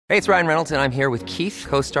Hey, it's Ryan Reynolds, and I'm here with Keith,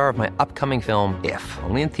 co-star of my upcoming film, If,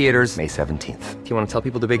 only in theaters May 17th. Do you want to tell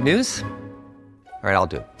people the big news? All right, I'll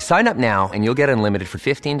do it. Sign up now and you'll get unlimited for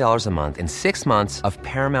 $15 a month and 6 months of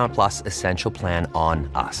Paramount Plus Essential Plan on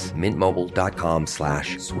us.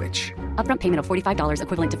 MintMobile.com/switch. Upfront payment of $45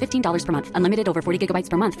 equivalent to $15 per month. Unlimited over 40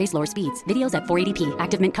 gigabytes per month. Face lower speeds. Videos at 480p.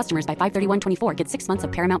 Active Mint customers by 531.24 get 6 months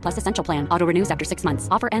of Paramount Plus Essential Plan. Auto renews after 6 months.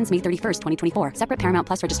 Offer ends May 31st, 2024. Separate Paramount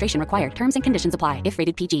Plus registration required. Terms and conditions apply if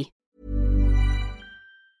rated PG.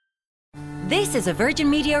 This is a Virgin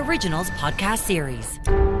Media Originals podcast series.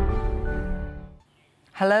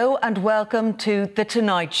 Hello and welcome to The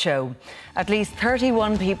Tonight Show. At least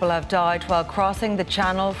 31 people have died while crossing the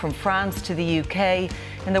Channel from France to the UK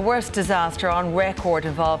in the worst disaster on record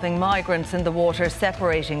involving migrants in the water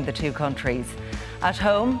separating the two countries. At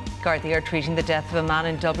home, Gardaí are treating the death of a man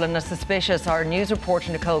in Dublin as suspicious. Our news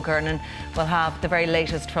reporter Nicole Gernan will have the very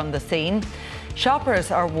latest from the scene.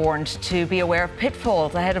 Shoppers are warned to be aware of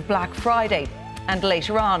pitfalls ahead of Black Friday. And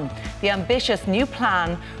later on, the ambitious new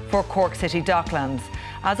plan for Cork City Docklands.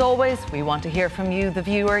 As always, we want to hear from you, the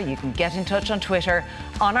viewer. You can get in touch on Twitter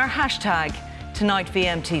on our hashtag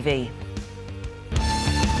TonightVMTV.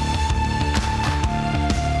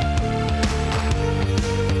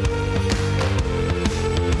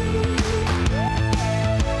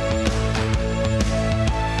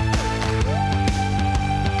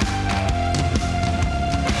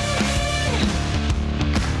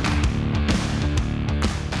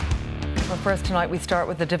 First tonight, we start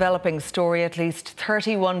with the developing story. At least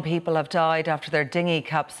 31 people have died after their dinghy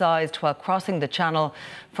capsized while crossing the Channel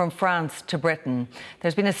from France to Britain.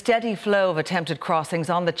 There's been a steady flow of attempted crossings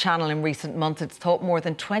on the Channel in recent months. It's thought more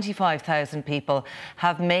than 25,000 people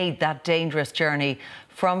have made that dangerous journey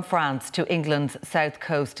from France to England's south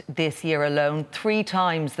coast this year alone, 3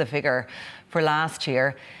 times the figure for last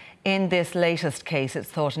year. In this latest case, it's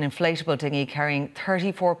thought an inflatable dinghy carrying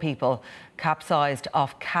 34 people capsized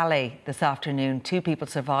off Calais this afternoon. 2 people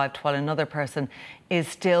survived while another person is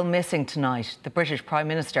still missing tonight. The British Prime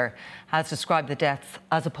Minister has described the deaths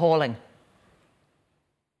as appalling.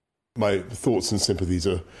 My thoughts and sympathies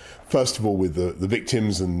are, first of all, with the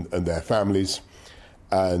victims and their families.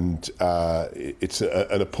 And it's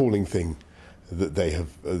an appalling thing that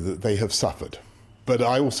they have suffered. But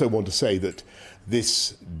I also want to say that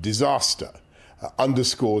this disaster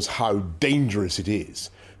underscores how dangerous it is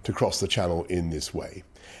to cross the Channel in this way.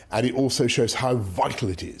 And it also shows how vital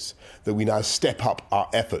it is that we now step up our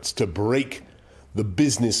efforts to break the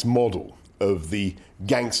business model of the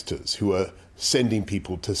gangsters who are sending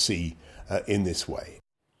people to sea in this way.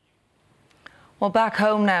 Well, back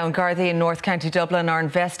home now, Gardaí in North County Dublin are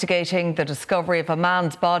investigating the discovery of a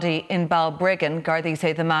man's body in Balbriggan. Gardaí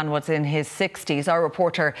say the man was in his 60s. Our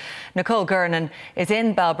reporter Nicole Gernan is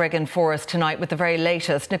in Balbriggan for us tonight with the very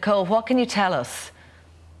latest. Nicole, what can you tell us?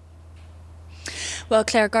 Well,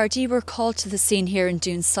 Claire, Gardaí were called to the scene here in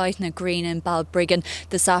Doonsytna Green in Balbriggan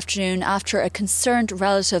this afternoon after a concerned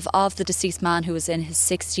relative of the deceased man, who was in his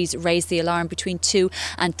 60s, raised the alarm between 2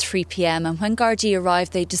 and 3 p.m. And when Gardaí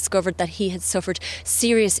arrived, they discovered that he had suffered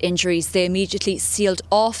serious injuries. They immediately sealed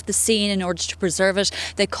off the scene in order to preserve it.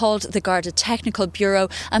 They called the Garda Technical Bureau,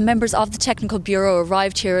 and members of the Technical Bureau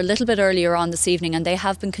arrived here a little bit earlier on this evening, and they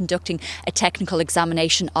have been conducting a technical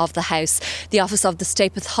examination of the house. The Office of the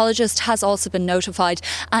State Pathologist has also been notified,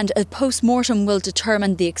 and a post-mortem will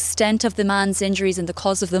determine the extent of the man's injuries and the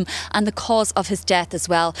cause of them, and the cause of his death as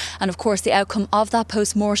well. And of course, the outcome of that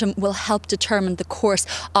post-mortem will help determine the course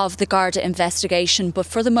of the Garda investigation. But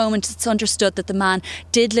for the moment, it's understood that the man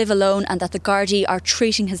did live alone and that the Gardaí are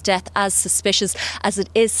treating his death as suspicious, as it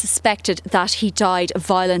is suspected that he died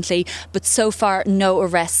violently. But so far, no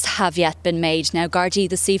arrests have yet been made. Now, Gardaí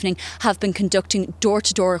this evening have been conducting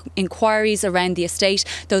door-to-door inquiries around the estate.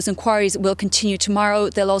 Those inquiries will continue tomorrow.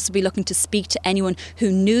 They'll also be looking to speak to anyone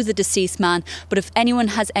who knew the deceased man. But if anyone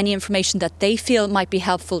has any information that they feel might be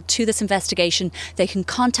helpful to this investigation, they can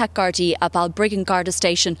contact Gardaí at Balbriggan Garda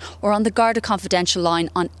Station or on the Garda Confidential line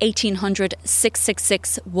on 1800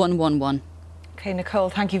 666 111. OK, Nicole,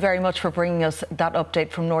 thank you very much for bringing us that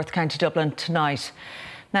update from North County Dublin tonight.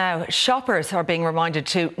 Now, shoppers are being reminded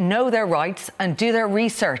to know their rights and do their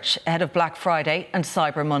research ahead of Black Friday and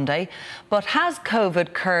Cyber Monday. But has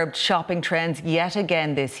COVID curbed shopping trends yet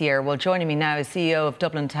again this year? Well, joining me now is CEO of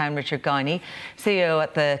Dublin Town, Richard Guiney, CEO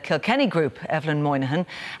at the Kilkenny Group, Evelyn Moynihan,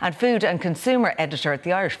 and Food and Consumer Editor at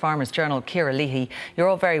the Irish Farmers Journal, Ciara Leahy. You're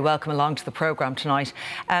all very welcome along to the programme tonight.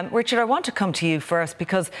 Richard, I want to come to you first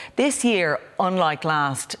because this year, unlike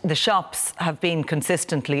last, the shops have been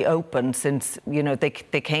consistently open since, you know, they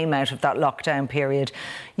it came out of that lockdown period,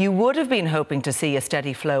 you would have been hoping to see a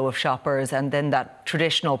steady flow of shoppers and then that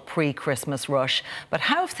traditional pre-Christmas rush. But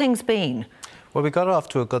how have things been? Well, we got off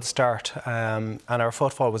to a good start, and our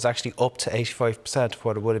footfall was actually up to 85% of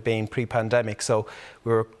what it would have been pre-pandemic, so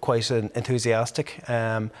we were quite enthusiastic.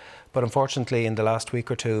 But unfortunately, in the last week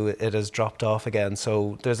or two, it has dropped off again.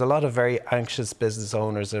 So there's a lot of very anxious business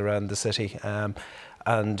owners around the city.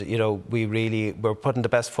 And, you know, we're putting the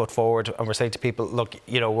best foot forward, and we're saying to people, look,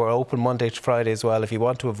 you know, we're open Monday to Friday as well. If you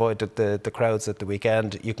want to avoid the crowds at the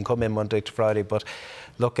weekend, you can come in Monday to Friday. But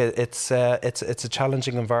look, it's a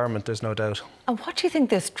challenging environment, there's no doubt. And what do you think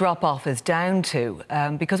this drop-off is down to?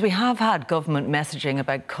 Because we have had government messaging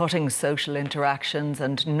about cutting social interactions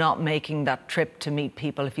and not making that trip to meet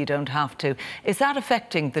people if you don't have to. Is that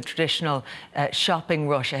affecting the traditional shopping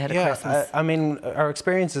rush ahead of Christmas? I mean, our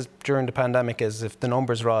experiences during the pandemic is if the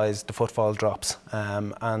numbers rise, the footfall drops,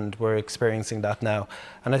 and we're experiencing that now.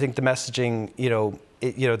 And I think the messaging,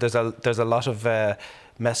 there's a lot of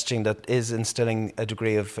messaging that is instilling a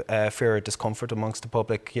degree of fear or discomfort amongst the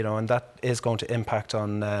public, and that is going to impact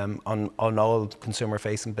on all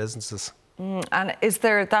consumer-facing businesses. And is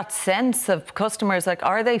there that sense of customers, like,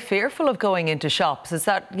 are they fearful of going into shops? Is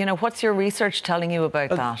that, what's your research telling you about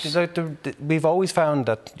that? We've always found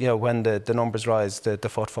that, when the numbers rise, the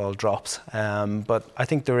footfall drops. But I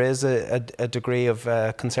think there is a degree of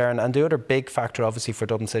concern. And the other big factor, obviously, for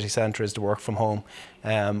Dublin City Centre is the work from home.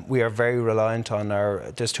 We are very reliant on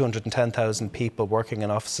there's 210,000 people working in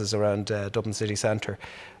offices around Dublin City Centre.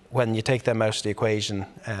 When you take them out of the equation,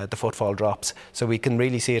 the footfall drops. So we can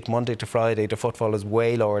really see it Monday to Friday, the footfall is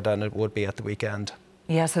way lower than it would be at the weekend.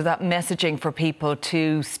 Yeah, so that messaging for people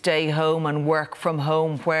to stay home and work from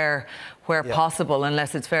home where possible,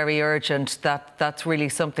 unless it's very urgent, that's really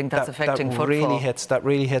something that's affecting footfall. That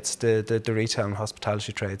really hits the retail and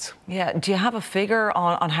hospitality trades. Yeah, do you have a figure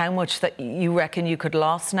on how much that you reckon you could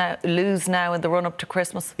lose now in the run up to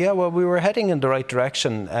Christmas? Yeah, well, we were heading in the right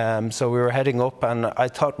direction, so we were heading up, and I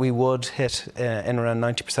thought we would hit in around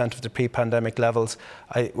 90% of the pre-pandemic levels.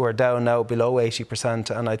 We're down now below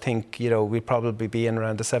 80%, and I think we'd probably be in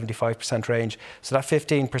around the 75% range. So that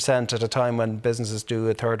 15% at a time when businesses do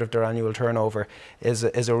a third of their annual turnover is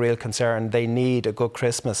a real concern. They need a good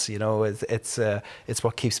Christmas. It's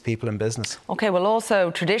what keeps people in business. Okay, well,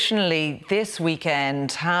 also traditionally this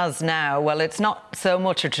weekend has now, well, it's not so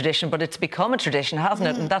much a tradition, but it's become a tradition, hasn't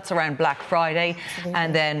it? And that's around Black Friday. Absolutely.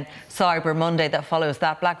 And then Cyber Monday that follows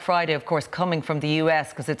that. Black Friday, of course, coming from the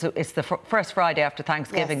US, because it's the first Friday after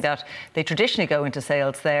Thanksgiving that they traditionally go into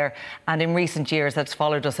sales there. And in recent years, that's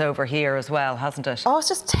followed us over here as well, hasn't it? Oh, it's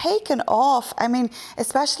just taken off. I mean,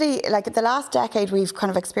 especially like the last decade, we've kind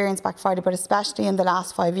of experienced Black Friday, but especially in the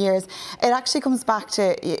last 5 years, it actually comes back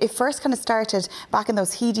to, it first kind of started back in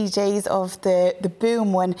those heady days of the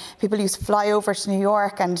boom when people used to fly over to New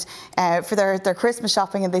York and for their Christmas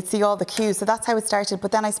shopping, and they'd see all the queues. So that's how it started.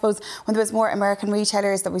 But then I suppose when there was more American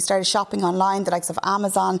retailers that we started shopping online, the likes of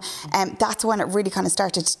Amazon, that's when it really kind of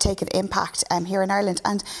started to take an impact here in Ireland.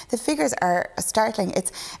 And the figures are startling.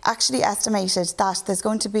 It's actually estimated that there's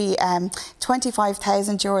going to be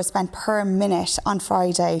 €25,000 spent per minute on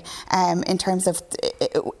Friday in terms of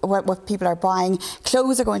what people are buying.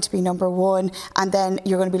 Clothes are going to be number one, and then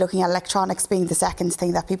you're going to be looking at electronics being the second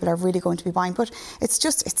thing that people are really going to be buying. But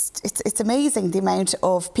it's amazing the amount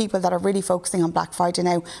of people that are really focusing on Black Friday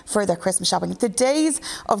now for their Christmas shopping. The days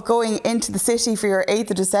of going into the city for your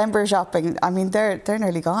 8th of December shopping, I mean, they're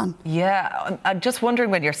nearly gone. Yeah, I'm just wondering,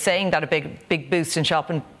 when you're saying that a big boost in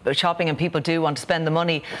shopping and people do want to spend the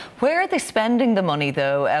money, where are they spending the money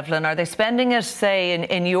though, Evelyn? Are they spending it, say,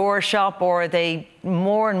 in your shop, or are they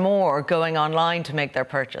more and more going online to make their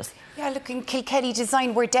purchase? Yeah, look, in Kilkenny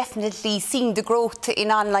Design, we're definitely seeing the growth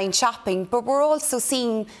in online shopping, but we're also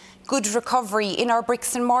seeing good recovery in our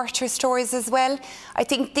bricks and mortar stores as well. I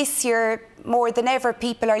think this year, more than ever,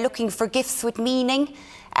 people are looking for gifts with meaning.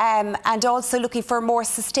 And also looking for more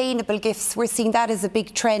sustainable gifts. We're seeing that as a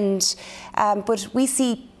big trend. But we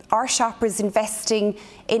see our shoppers investing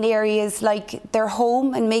in areas like their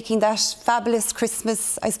home and making that fabulous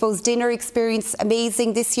Christmas, I suppose, dinner experience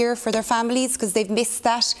amazing this year for their families, because they've missed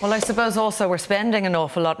that. Well, I suppose also we're spending an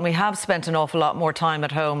awful lot, and we have spent an awful lot more time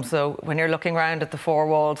at home. So when you're looking around at the four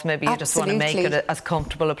walls, maybe you just want to make it as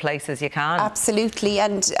comfortable a place as you can. Absolutely.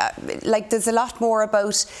 And there's a lot more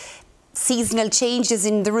about seasonal changes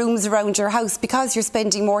in the rooms around your house because you're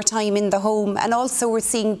spending more time in the home. And also we're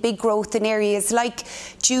seeing big growth in areas like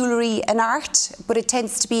jewellery and art, but it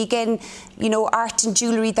tends to be, again, art and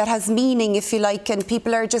jewellery that has meaning, if you like, and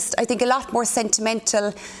people are just, I think, a lot more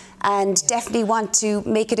sentimental and definitely want to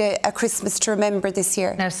make it a Christmas to remember this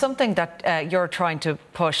year. Now, something that you're trying to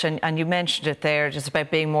push, and you mentioned it there, just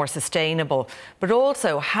about being more sustainable, but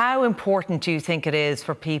also how important do you think it is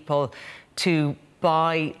for people to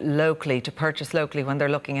buy locally, to purchase locally when they're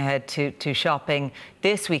looking ahead to shopping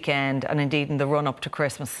this weekend and indeed in the run-up to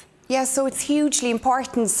Christmas? Yeah, so it's hugely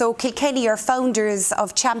important. So Kilkenny are founders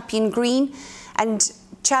of Champion Green, and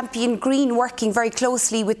Champion Green, working very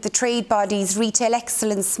closely with the trade bodies, Retail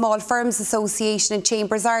Excellence, Small Firms Association and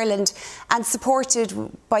Chambers Ireland, and supported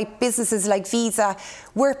by businesses like Visa,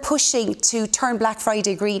 we're pushing to turn Black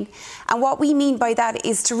Friday green. And what we mean by that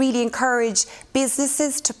is to really encourage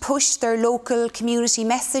businesses to push their local community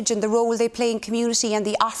message and the role they play in community and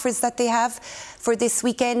the offers that they have for this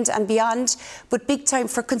weekend and beyond, but big time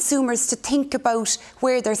for consumers to think about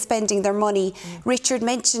where they're spending their money. Richard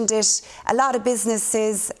mentioned it, a lot of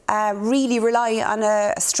businesses really rely on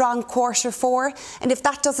a strong Q4, and if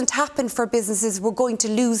that doesn't happen for businesses, we're going to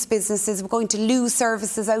lose businesses, we're going to lose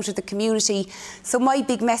services out of the community. So my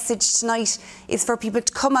big message tonight is for people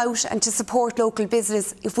to come out and to support local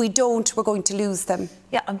business. If we don't, we're going to lose them.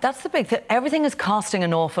 Yeah, and that's the big thing. Everything is costing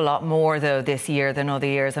an awful lot more, though, this year than other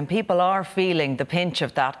years, and people are feeling the pinch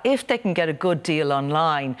of that. If they can get a good deal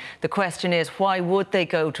online, the question is, why would they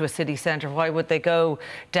go to a city centre? Why would they go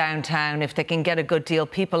downtown if they can get a good deal?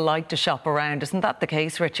 People like to shop around. Isn't that the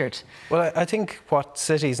case, Richard? Well, I think what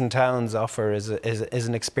cities and towns offer is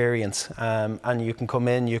an experience, and you can come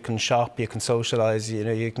in, you can shop, you can socialise.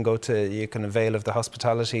 You can avail of the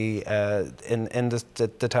hospitality in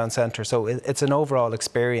the town centre. So it's an overall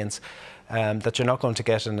experience that you're not going to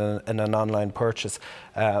get in an online purchase.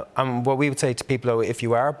 And what we would say to people, though, if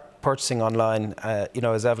you are purchasing online,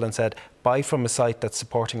 as Evelyn said, buy from a site that's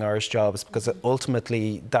supporting Irish jobs, because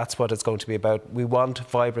ultimately that's what it's going to be about. We want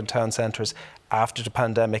vibrant town centres after the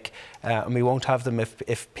pandemic, and we won't have them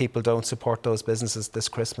if people don't support those businesses this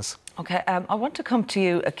Christmas. OK, I want to come to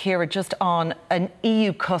you, Ciara, just on an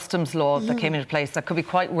EU customs law that came into place that could be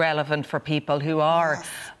quite relevant for people who are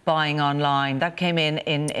buying online. That came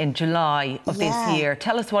in July of this year.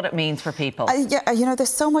 Tell us what it means for people. There's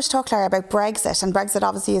so much talk, Clara, about Brexit, and Brexit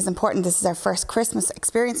obviously is important. This is our first Christmas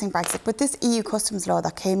experiencing Brexit, but this EU customs law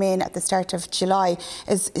that came in at the start of July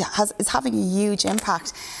is having a huge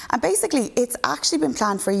impact. And basically, it's actually been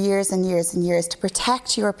planned for years and years and years to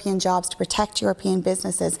protect European jobs, to protect European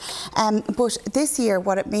businesses. But this year,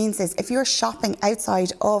 what it means is if you're shopping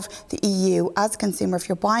outside of the EU as a consumer, if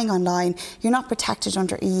you're buying online, you're not protected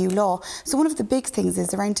under EU law. So one of the big things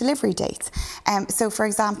is around delivery dates. So for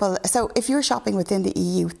example, if you're shopping within the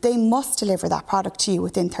EU, they must deliver that product to you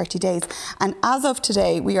within 30 days. And as of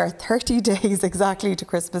today, we are 30 days exactly to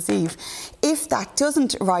Christmas Eve. If that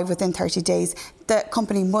doesn't arrive within 30 days, the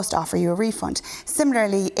company must offer you a refund.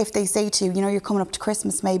 Similarly, if they say to you, you're coming up to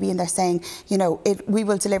Christmas maybe, and they're saying, we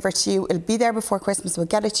will deliver to you, it'll be there before Christmas, we'll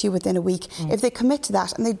get it to you within a week. If they commit to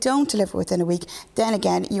that and they don't deliver within a week, then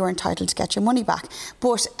again, you're entitled to get your money back.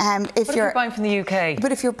 But if you're buying from the UK?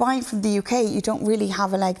 But if you're buying from the UK, you don't really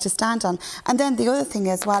have a leg to stand on. And then the other thing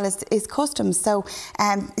as well is customs. So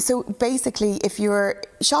basically, if you're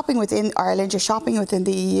shopping within Ireland, you're shopping within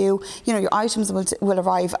the EU, your items will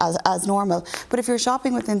arrive as normal. But if you're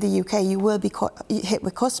shopping within the UK, you will be hit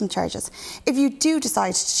with custom charges. If you do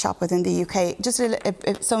decide to shop within the UK, just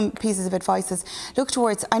some pieces of advice is look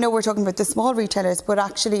towards, I know we're talking about the small retailers, but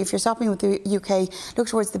actually if you're shopping with the UK, look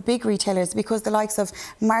towards the big retailers, because the likes of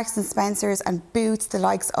Marks and Spencer's and Boots, the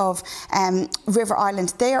likes of River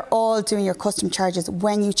Island, they are all doing your custom charges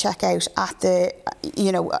when you check out at the,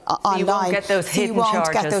 online. You won't get those hidden charges. You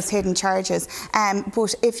won't get those hidden charges.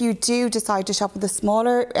 But if you do decide to shop with a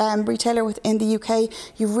smaller retailer within the UK,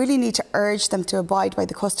 you really need to urge them to abide by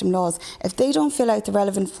the custom laws. If they don't fill out the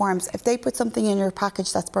relevant forms, if they put something in your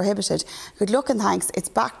package that's prohibited, good luck and thanks, it's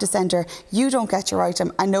back to sender, you don't get your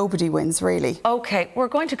item and nobody wins, really. OK, we're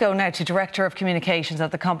going to go now to Director of Communications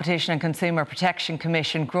at the Competition and Consumer Protection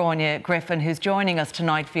Commission, Gráinne Griffin, who's joining us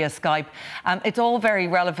tonight via Skype. It's all very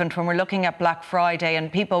relevant when we're looking at Black Friday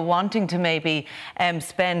and people wanting to maybe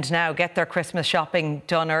spend now, get their Christmas shopping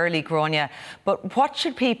done early, Gráinne. But what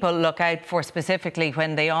should people look out for specifically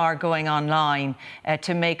when they are going online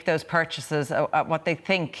to make those purchases at what they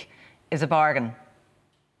think is a bargain?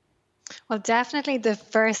 Well, definitely the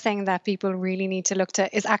first thing that people really need to look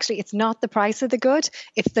to is actually it's not the price of the good,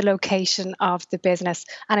 it's the location of the business.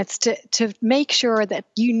 And it's to make sure that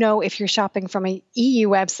you know if you're shopping from an EU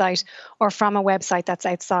website or from a website that's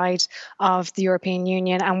outside of the European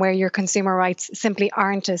Union and where your consumer rights simply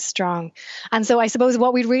aren't as strong. And so I suppose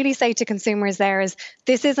what we'd really say to consumers there is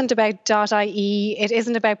this isn't about .ie, it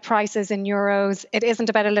isn't about prices in euros, it isn't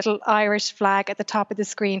about a little Irish flag at the top of the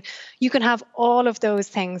screen. You can have all of those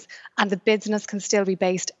things and the business can still be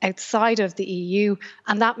based outside of the EU.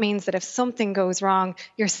 And that means that if something goes wrong,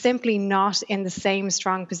 you're simply not in the same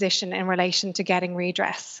strong position in relation to getting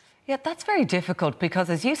redress. Yeah, that's very difficult because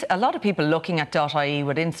a lot of people looking at .ie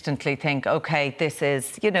would instantly think, OK, this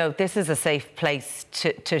is a safe place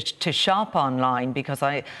to shop online because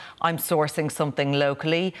I'm sourcing something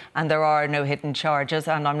locally and there are no hidden charges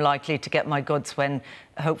and I'm likely to get my goods when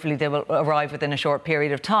hopefully they will arrive within a short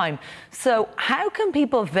period of time. So how can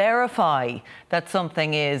people verify that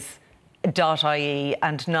something is .ie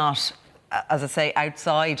and not, as I say,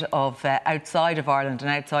 outside of Ireland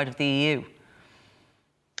and outside of the EU?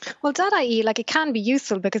 Well, .ie, it can be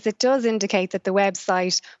useful because it does indicate that the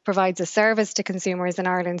website provides a service to consumers in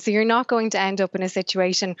Ireland. So you're not going to end up in a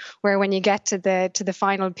situation where when you get to the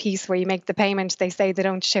final piece where you make the payment, they say they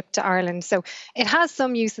don't ship to Ireland. So it has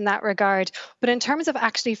some use in that regard. But in terms of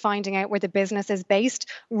actually finding out where the business is based,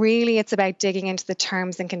 really it's about digging into the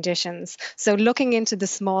terms and conditions. So looking into the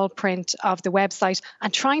small print of the website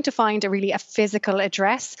and trying to find a physical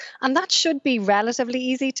address. And that should be relatively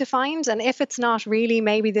easy to find. And if it's not really,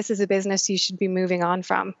 maybe this is a business you should be moving on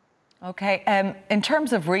from. OK. In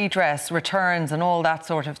terms of redress, returns and all that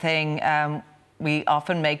sort of thing, we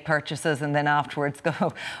often make purchases and then afterwards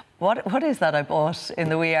go, what is that I bought in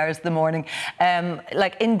the wee hours of the morning?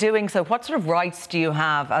 In doing so, what sort of rights do you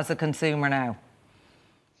have as a consumer now?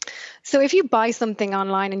 So if you buy something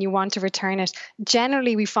online and you want to return it,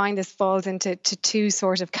 generally we find this falls into two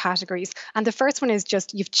sort of categories. And the first one is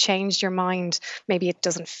just you've changed your mind. Maybe it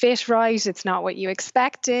doesn't fit right. It's not what you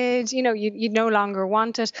expected. You no longer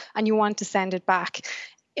want it and you want to send it back.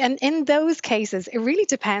 And in those cases, it really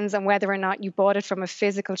depends on whether or not you bought it from a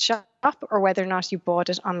physical shop or whether or not you bought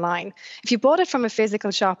it online. If you bought it from a physical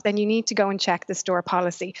shop, then you need to go and check the store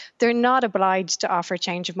policy. They're not obliged to offer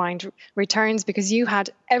change of mind returns because you had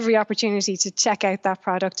every opportunity to check out that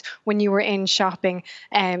product when you were in shopping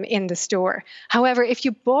in the store. However, if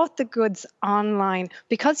you bought the goods online,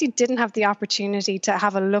 because you didn't have the opportunity to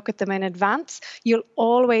have a look at them in advance, you'll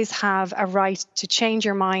always have a right to change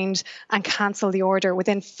your mind and cancel the order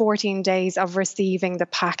within 14 days of receiving the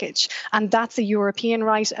package. And that's a European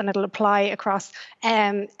right and it'll apply across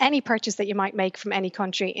any purchase that you might make from any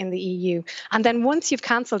country in the EU. And then once you've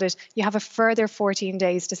cancelled it, you have a further 14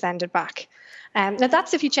 days to send it back. Now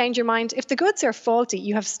that's if you change your mind. If the goods are faulty,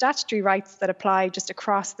 you have statutory rights that apply just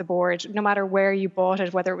across the board, no matter where you bought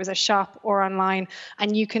it, whether it was a shop or online,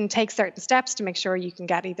 and you can take certain steps to make sure you can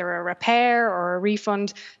get either a repair or a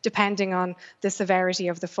refund, depending on the severity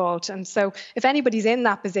of the fault. And so if anybody's in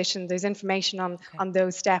that position, there's information on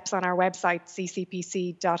those steps on our website,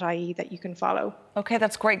 ccpc.ie, that you can follow. OK,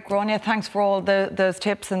 that's great. Gráinne, thanks for all those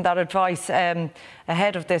tips and that advice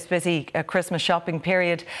ahead of this busy Christmas shopping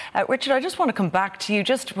period. Richard, I just want to come back to you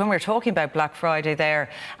just when we're talking about Black Friday there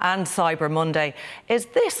and Cyber Monday. Is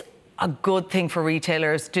this a good thing for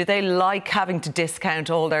retailers? Do they like having to discount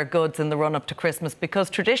all their goods in the run-up to Christmas? Because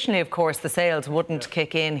traditionally, of course, the sales wouldn't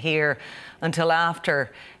kick in here until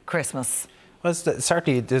after Christmas. Well,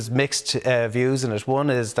 certainly there's mixed views in it. One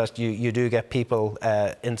is that you do get people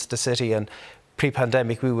into the city, and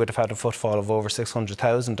pre-pandemic we would have had a footfall of over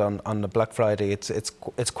 600,000 on the Black Friday.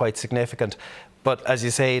 It's quite significant. But as you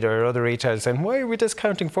say, there are other retailers saying, why are we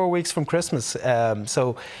discounting 4 weeks from Christmas?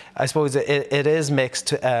 So I suppose it is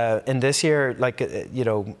mixed. In this year,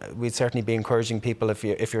 we'd certainly be encouraging people,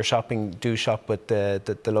 if you're shopping, do shop with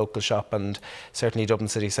the local shop, and certainly Dublin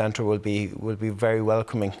City Centre will be very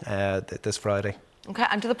welcoming this Friday. OK,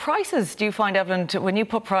 and do the prices, do you find, Evelyn, when you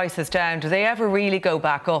put prices down, do they ever really go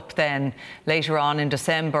back up then later on in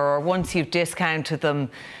December, or once you've discounted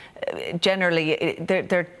them, generally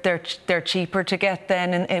they're cheaper to get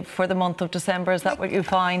then for the month of December? Is that what you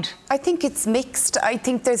find? I think it's mixed. I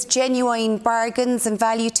think there's genuine bargains and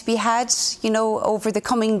value to be had, over the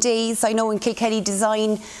coming days. I know in Kilkenny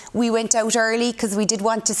Design we went out early because we did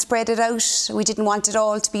want to spread it out. We didn't want it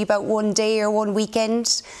all to be about one day or one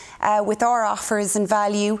weekend with our offers and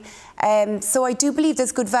value. So I do believe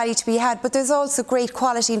there's good value to be had, but there's also great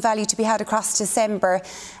quality and value to be had across December.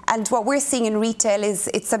 And what we're seeing in retail is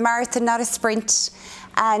it's a marathon, not a sprint.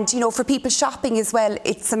 And, you know, for people shopping as well,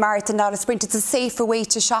 it's a marathon, not a sprint. It's a safer way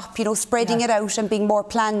to shop, you know, spreading it out and being more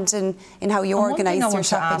planned in how you organise your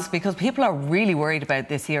shopping. To ask, because people are really worried about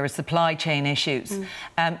this year, is supply chain issues.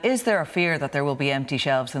 Is there a fear that there will be empty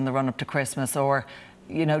shelves in the run-up to Christmas, or,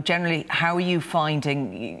 you know, generally, how are you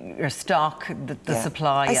finding your stock, the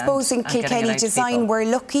supply? I suppose in Kilkenny Design we're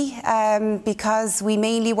lucky because we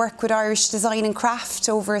mainly work with Irish design and craft.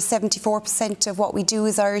 Over 74% of what we do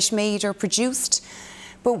is Irish made or produced.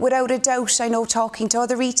 But without a doubt, I know, talking to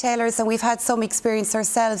other retailers, and we've had some experience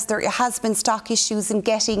ourselves, there has been stock issues in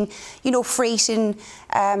getting, you know, freight in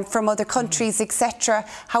from other countries, etc.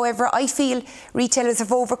 However, I feel retailers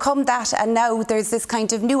have overcome that, and now there's this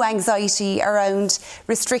kind of new anxiety around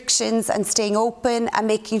restrictions and staying open and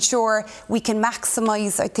making sure we can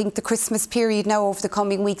maximise, I think, the Christmas period now over the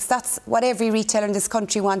coming weeks. That's what every retailer in this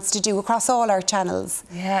country wants to do across all our channels.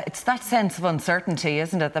 Yeah, it's that sense of uncertainty,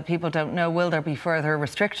 isn't it, that people don't know, will there be further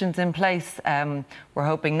restrictions in place? We're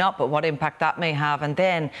hoping not, but what impact that may have. And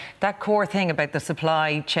then that core thing about the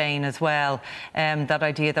supply chain as well, that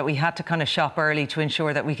idea that we had to kind of shop early to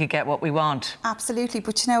ensure that we could get what we want. Absolutely,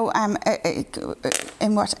 but you know,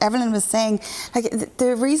 in what Evelyn was saying, like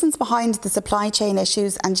the reasons behind the supply chain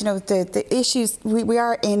issues, and you know, the issues, we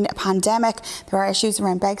are in a pandemic, there are issues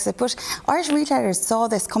around Brexit, but Irish retailers saw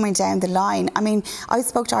this coming down the line. I mean, I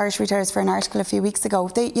spoke to Irish retailers for an article a few weeks ago.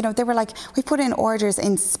 They were like, we put in orders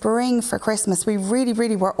in spring for Christmas. We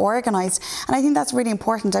really were organised, and I think that's really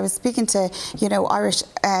important. I was speaking to, you know, Irish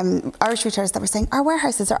retailers that were saying our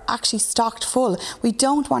warehouses are actually stocked full. We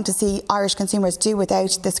don't want to see Irish consumers do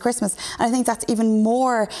without this Christmas, and I think that's even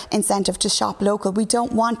more incentive to shop local. We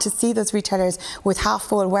don't want to see those retailers with half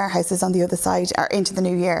full warehouses on the other side or into the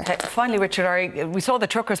new year. Finally, Richard, we saw the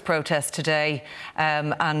truckers' protest today,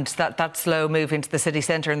 and that slow move into the city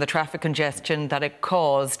centre and the traffic congestion that it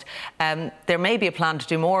caused. There may be a plan to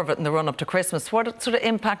do more of it in the run-up to Christmas. What sort of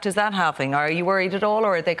impact is that having? Are you worried at all,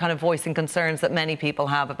 or are they kind of voicing concerns that many people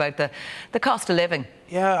have about the cost of living?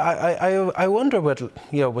 Yeah, I wonder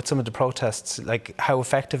with some of the protests, like how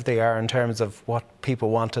effective they are in terms of what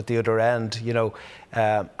people want at the other end, you know,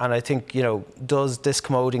 and I think, you know, does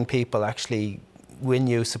discommoding people actually win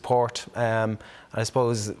you support? I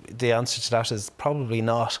suppose the answer to that is probably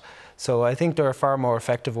not. So I think there are far more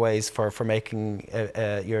effective ways for making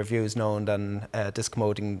your views known than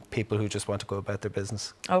discommoding people who just want to go about their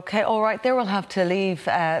business. OK, all right, there we'll have to leave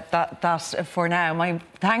that for now. My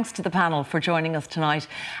thanks to the panel for joining us tonight.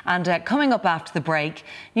 And coming up after the break,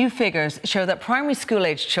 new figures show that primary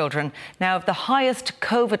school-aged children now have the highest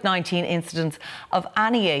COVID-19 incidence of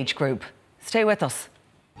any age group. Stay with us.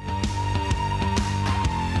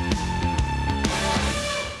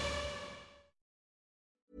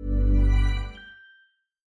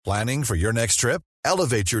 Planning for your next trip?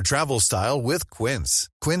 Elevate your travel style with Quince.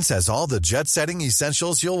 Quince has all the jet-setting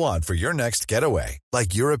essentials you'll want for your next getaway,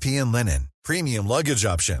 like European linen, premium luggage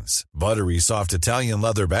options, buttery soft Italian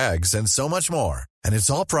leather bags, and so much more. And it's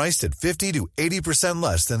all priced at 50 to 80%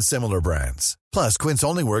 less than similar brands. Plus, Quince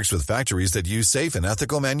only works with factories that use safe and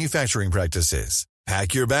ethical manufacturing practices.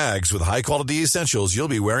 Pack your bags with high-quality essentials you'll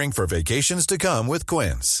be wearing for vacations to come with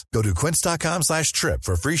Quince. Go to quince.com/trip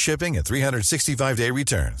for free shipping and 365-day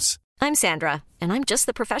returns. I'm Sandra, and I'm just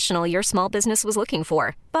the professional your small business was looking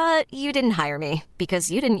for. But you didn't hire me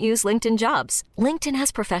because you didn't use LinkedIn Jobs. LinkedIn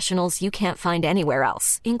has professionals you can't find anywhere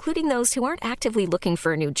else, including those who aren't actively looking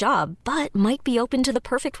for a new job, but might be open to the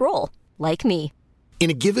perfect role, like me.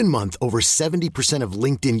 In a given month, over 70% of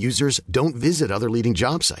LinkedIn users don't visit other leading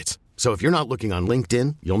job sites. So if you're not looking on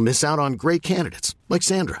LinkedIn, you'll miss out on great candidates like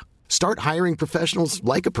Sandra. Start hiring professionals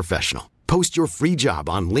like a professional. Post your free job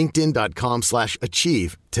on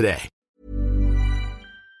linkedin.com/achieve today.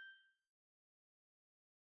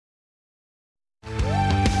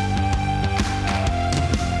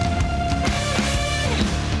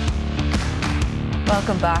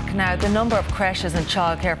 Welcome back. Now, the number of creches and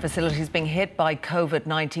childcare facilities being hit by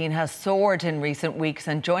COVID-19 has soared in recent weeks,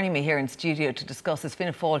 and joining me here in studio to discuss is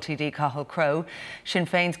Fianna Fáil TD Cathal Crowe, Sinn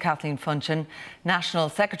Féin's Kathleen Funchion, National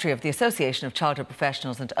Secretary of the Association of Childhood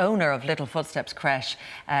Professionals and owner of Little Footsteps Creche,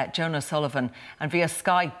 Jonas Sullivan, and via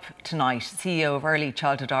Skype tonight, CEO of Early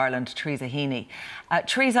Childhood Ireland, Teresa Heaney.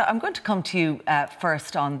 Teresa, I'm going to come to you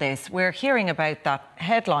first on this. We're hearing about that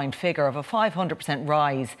headline figure of a 500%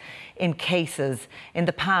 rise in cases in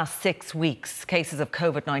the past 6 weeks, cases of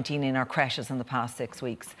COVID-19 in our creches in the past 6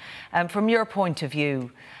 weeks. From your point of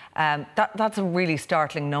view, that's a really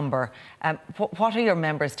startling number. What are your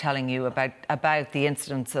members telling you about the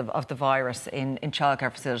incidence of the virus in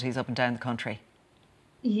childcare facilities up and down the country?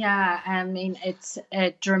 Yeah, I mean, it's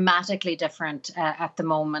dramatically different at the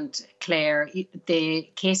moment, Claire. The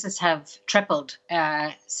cases have tripled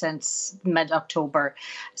since mid-October,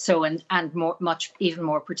 so and even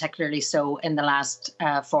more particularly so in the last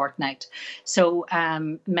fortnight. So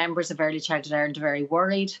members of Early Childhood Ireland are very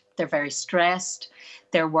worried. They're very stressed.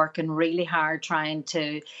 They're working really hard trying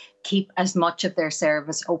to keep as much of their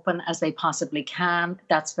service open as they possibly can.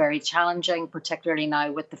 That's very challenging, particularly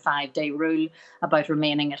now with the 5-day rule about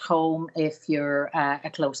remaining at home if you're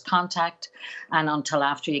a close contact and until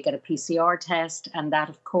after you get a PCR test. And that,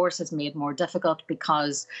 of course, is made more difficult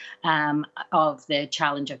because of the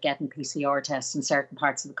challenge of getting PCR tests in certain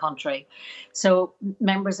parts of the country. So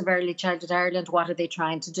members of Early Childhood Ireland, what are they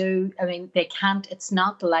trying to do? I mean, they can't, it's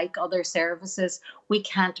not like other services. We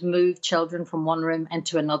can't move children from one room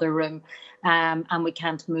into another room, and we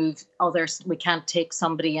can't move others. We can't take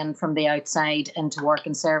somebody in from the outside into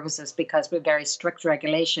working services because we have very strict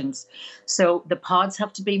regulations. So the pods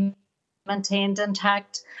have to be maintained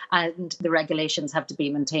intact and the regulations have to be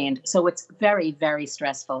maintained. So it's very, very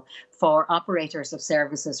stressful for operators of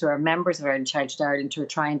services who are members of Early Childhood Ireland who are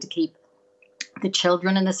trying to keep the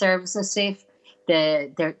children in the services safe.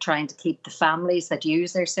 They're trying to keep the families that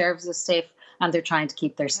use their services safe, and they're trying to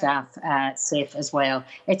keep their staff safe as well.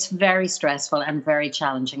 It's very stressful and very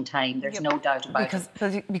challenging time. There's no doubt about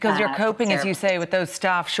it. Because you're coping, as you say, with those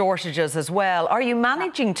staff shortages as well. Are you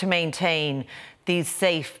managing to maintain these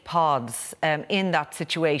safe pods in that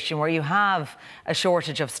situation where you have a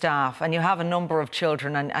shortage of staff and you have a number of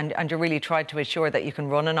children and you really try to ensure that you can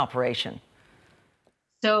run an operation?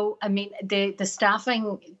 So, I mean, the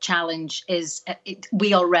staffing challenge is,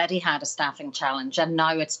 we already had a staffing challenge and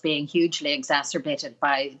now it's being hugely exacerbated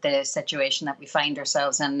by the situation that we find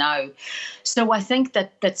ourselves in now. So I think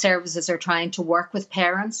that services are trying to work with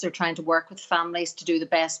parents, they're trying to work with families to do the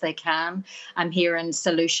best they can. I'm hearing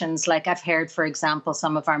solutions like I've heard, for example,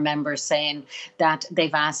 some of our members saying that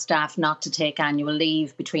they've asked staff not to take annual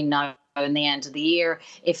leave between now and the end of the year,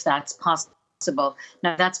 if that's possible.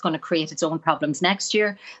 Now, that's going to create its own problems next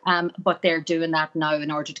year, but they're doing that now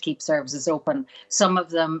in order to keep services open. Some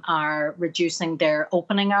of them are reducing their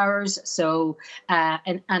opening hours, so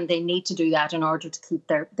and they need to do that in order to keep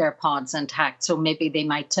their pods intact. So maybe they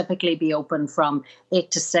might typically be open from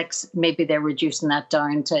 8 to 6, maybe they're reducing that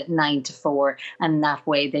down to 9 to 4, and that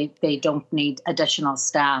way they don't need additional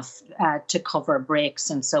staff to cover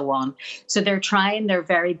breaks and so on. So they're trying their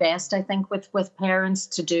very best, I think, with parents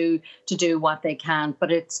to do what they can,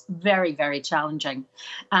 but it's very, very challenging.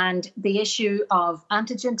 And the issue of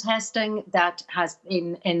antigen testing that has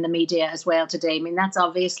been in the media as well today, I mean, that's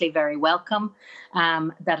obviously very welcome,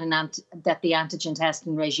 that the antigen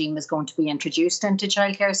testing regime is going to be introduced into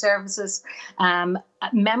childcare services.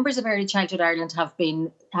 Members of Early Childhood Ireland have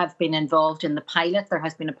been involved in the pilot. There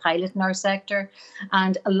has been a pilot in our sector,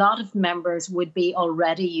 and a lot of members would be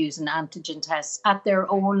already using antigen tests at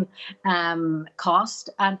their own cost,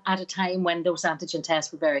 and at a time when those antigen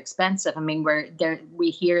tests were very expensive. I mean, we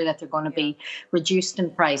hear that they're going to be reduced in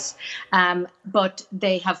price, but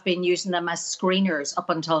they have been using them as screeners up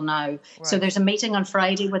until now. Right. So there's a meeting on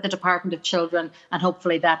Friday with the Department of Children, and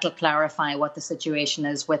hopefully that'll clarify what the situation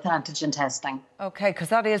is with antigen testing. Okay, because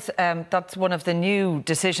that's one of the new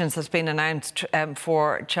decisions that's been announced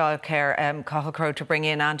for childcare, Cathal Crowe, to bring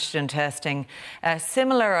in antigen testing.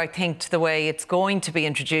 Similar, I think, to the way it's going to be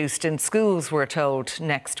introduced in schools, we're told,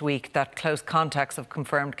 next week, that close contacts of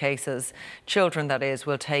confirmed cases, children that is,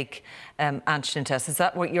 will take antigen tests. Is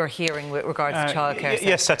that what you're hearing with regards to childcare?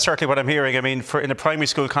 Yes, that's certainly what I'm hearing. I mean, in a primary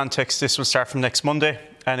school context, this will start from next Monday,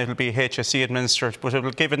 and it'll be HSE administered, but it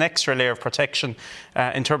will give an extra layer of protection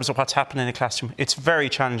in terms of what's happening in a classroom. It's very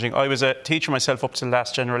challenging. I was a teacher myself up to the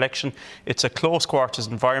last general election. It's a close quarters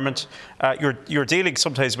environment. You're dealing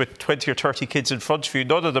sometimes with 20 or 30 kids in front of you,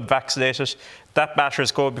 none of them vaccinated. That matter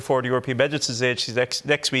is going before the European Medicines Agency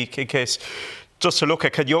next week, in case just to look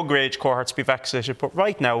at can younger age cohorts be vaccinated. But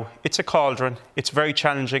right now, it's a cauldron. It's very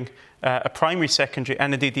challenging. A primary, secondary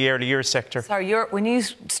and indeed the early years sector. Sorry, when you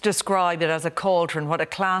describe it as a cauldron, what a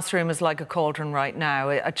classroom is like a cauldron right now,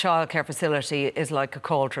 a childcare facility is like a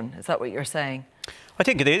cauldron. Is that what you're saying? I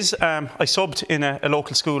think it is. I subbed in a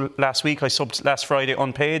local school last week. I subbed last Friday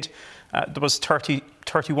unpaid. There was 30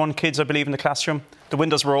 31 kids, I believe, in the classroom. The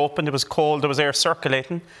windows were open, it was cold, there was air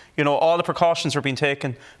circulating. You know, all the precautions were being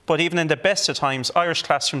taken. But even in the best of times, Irish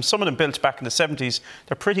classrooms, some of them built back in the 70s,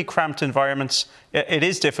 they're pretty cramped environments. It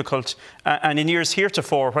is difficult. And in years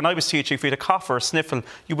heretofore, when I was teaching, if you had a cough or a sniffle,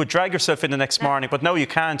 you would drag yourself in the next morning. But now you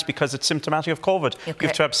can't because it's symptomatic of COVID. Okay. You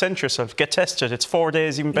have to absent yourself, get tested. It's 4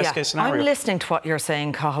 days, even best case scenario. I'm listening to what you're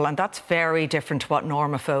saying, Cathal, and that's very different to what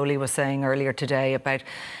Norma Foley was saying earlier today about,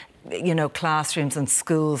 you know, classrooms and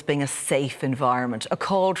schools being a safe environment. A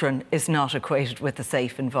cauldron is not equated with a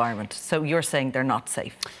safe environment. So you're saying they're not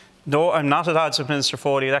safe? No, I'm not at odds with Minister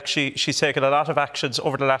Foley. Actually, she's taken a lot of actions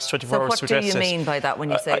over the last 24 hours to address this. So what do you mean by that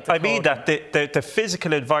when you say it's a cauldron? I mean that the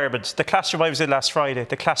physical environment, the classroom I was in last Friday,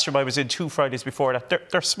 the classroom I was in 2 Fridays before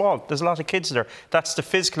that, they're small. There's a lot of kids there. That's the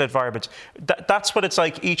physical environment. That's what it's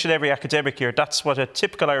like each and every academic year. That's what a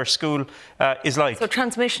typical Irish school is like. So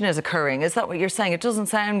transmission is occurring. Is that what you're saying? It doesn't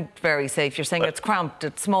sound very safe. You're saying it's cramped,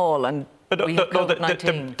 it's small, and But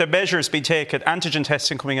the measures being taken, antigen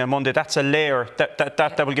testing coming on Monday, that's a layer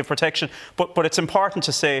that will give protection. But it's important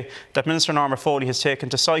to say that Minister Norma Foley has taken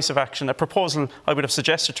decisive action. A proposal I would have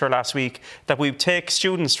suggested to her last week that we take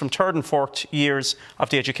students from 3rd and 4th years of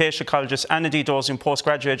the educational colleges and indeed those in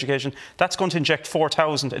postgraduate education. That's going to inject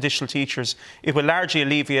 4,000 additional teachers. It will largely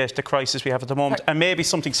alleviate the crisis we have at the moment, and maybe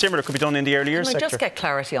something similar could be done in the early years sector. Can I just get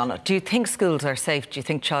clarity on it? Do you think schools are safe? Do you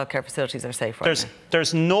think childcare facilities are safe right now?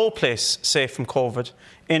 There's no place safe from COVID.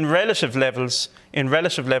 In relative levels,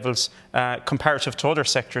 comparative to other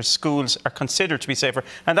sectors, schools are considered to be safer.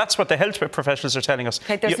 And that's what the health professionals are telling us.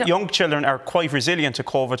 Young children are quite resilient to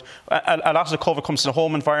COVID. A lot of the COVID comes in a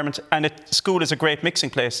home environment, and school is a great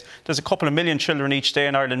mixing place. There's a couple of million children each day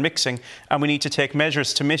in Ireland mixing, and we need to take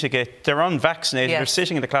measures to mitigate. They're unvaccinated, they're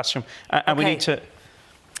sitting in the classroom, and we need to...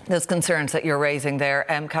 Those concerns that you're raising there.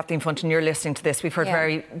 Kathleen Funton, you're listening to this. We've heard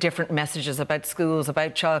very different messages about schools,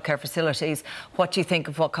 about childcare facilities. What do you think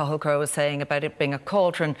of what Cathal Crowe was saying about it being a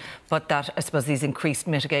cauldron, but that, I suppose, these increased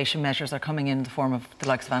mitigation measures are coming in the form of the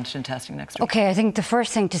likes of antigen testing next week? OK, I think the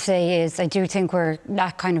first thing to say is I do think we're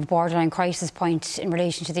that kind of borderline crisis point in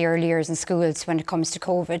relation to the early years in schools when it comes to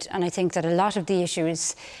COVID. And I think that a lot of the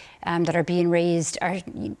issues that are being raised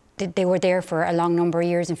they were there for a long number of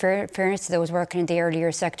years. In fairness to those working in the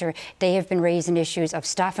earlier sector, they have been raising issues of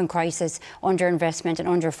staffing crisis, underinvestment and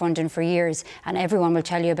underfunding for years. And everyone will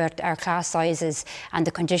tell you about our class sizes and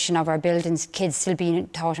the condition of our buildings, kids still being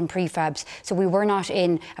taught in prefabs. So we were not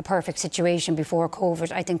in a perfect situation before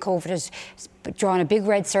COVID. I think COVID has drawn a big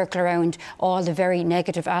red circle around all the very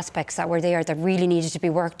negative aspects that were there that really needed to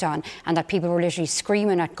be worked on, and that people were literally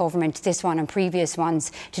screaming at government, this one and previous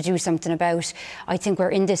ones, to do something about. I think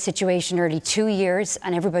we're in this situation nearly 2 years,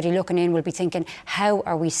 and everybody looking in will be thinking, how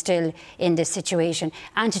are we still in this situation?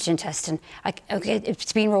 Antigen testing,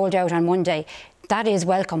 it's been rolled out on Monday. That is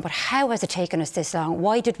welcome, but how has it taken us this long?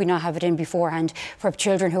 Why did we not have it in beforehand for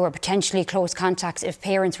children who are potentially close contacts? If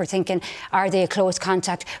parents were thinking, are they a close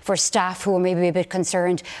contact? For staff who are maybe a bit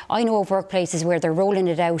concerned. I know of workplaces where they're rolling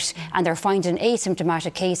it out and they're finding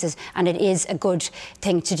asymptomatic cases, and it is a good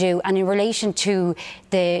thing to do. And in relation to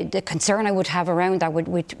the concern I would have around that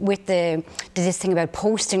with this thing about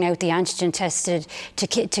posting out the antigen tested to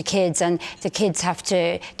kids, and the parents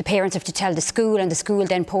have to tell the school, and the school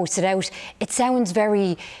then posts it out. It sounds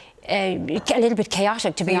very a little bit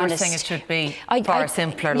chaotic, to be honest. You're saying it should be far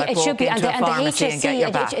simpler, like walk into a pharmacy and get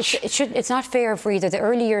your batch. It's not fair for either the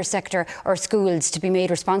early years sector or schools to be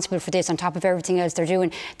made responsible for this on top of everything else they're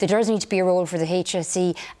doing. There does need to be a role for the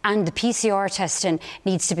HSE, and the PCR testing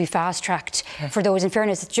needs to be fast-tracked for those. In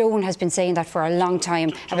fairness, Joan has been saying that for a long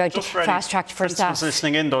time about fast-tracked for staff.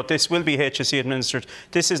 Listening in, though, this will be HSE administered.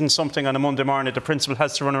 This isn't something on a Monday morning the principal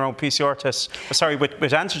has to run around PCR tests.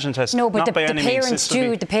 with antigen tests. No, but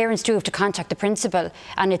the parents do have to contact the principal,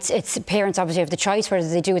 and it's parents obviously have the choice whether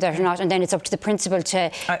they do that or not, and then it's up to the principal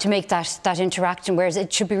to make that interaction, whereas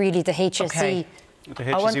it should be really the HSE. Okay. The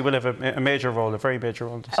HSE will have a major role, a very major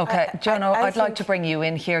role. OK, Jono, I'd like to bring you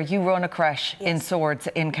in here. You run a creche in Swords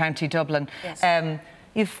in County Dublin. Yes.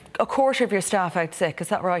 You've a quarter of your staff out sick, is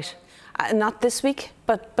that right? Not this week,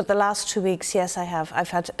 but the last 2 weeks, yes, I have. I've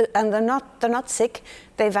had, and they're not sick.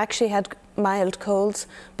 They've actually had mild colds,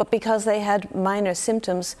 but because they had minor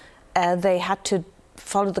symptoms, they had to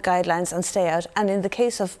follow the guidelines and stay out. And in the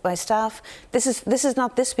case of my staff, this is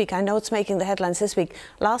not this week. I know it's making the headlines this week.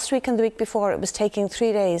 Last week and the week before, it was taking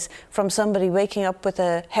 3 days from somebody waking up with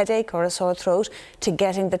a headache or a sore throat to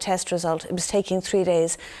getting the test result. It was taking 3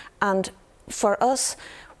 days. And for us,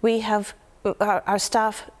 we have our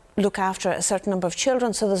staff look after a certain number of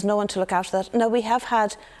children, so there's no one to look after that. Now, we have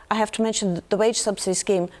had, I have to mention, the wage subsidy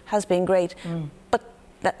scheme has been great, but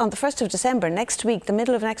on the 1st of December, next week, the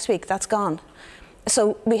middle of next week, that's gone.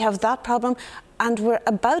 So we have that problem, and we're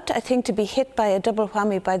about, I think, to be hit by a double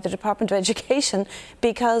whammy by the Department of Education,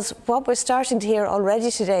 because what we're starting to hear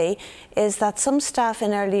already today is that some staff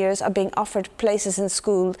in early years are being offered places in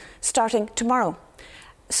school starting tomorrow.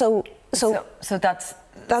 So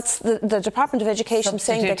that's the Department of Education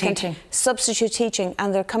saying they can substitute teaching,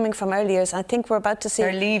 and they're coming from early years. I think we're about to see...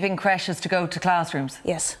 They're leaving creches to go to classrooms?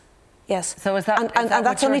 Yes. So is that, and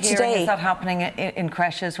that's only today. Is that happening in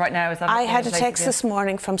creches right now? Is that I had a text this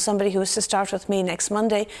morning from somebody who was to start with me next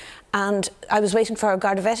Monday, and I was waiting for her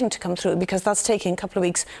Garda vetting to come through, because that's taking a couple of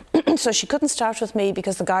weeks. So she couldn't start with me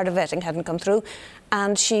because the Garda vetting hadn't come through,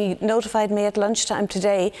 and she notified me at lunchtime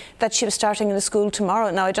today that she was starting in a school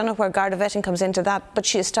tomorrow. Now, I don't know where Garda vetting comes into that, but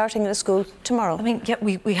she is starting in a school tomorrow. I mean, yeah,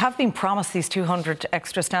 we have been promised these 200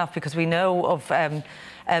 extra staff, because we know of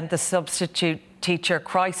the substitute teacher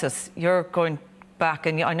crisis. You're going back,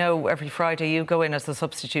 and I know every Friday you go in as the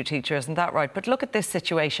substitute teacher, isn't that right? But look at this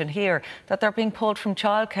situation here, that they're being pulled from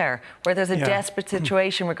childcare, where there's a desperate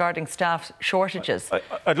situation regarding staff shortages.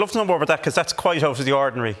 I'd love to know more about that, because that's quite out of the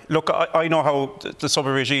ordinary. Look, I know how the sub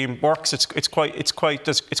regime works. It's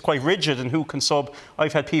quite rigid in who can sub.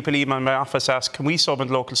 I've had people email my office ask, can we sub in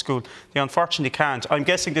the local school? They unfortunately can't. I'm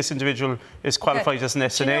guessing this individual is qualified as an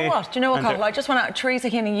SNA. Do you know what, Cathal? I just want to... Teresa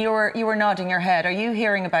Heaney, you were nodding your head. Are you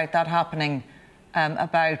hearing about that happening?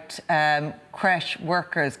 About creche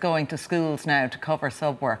workers going to schools now to cover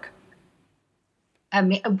sub work?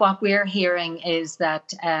 What we're hearing is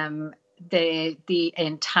that the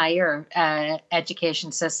entire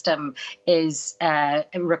education system is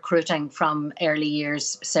recruiting from early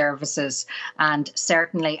years services, and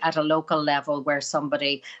certainly at a local level where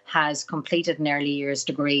somebody has completed an early years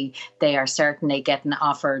degree, they are certainly getting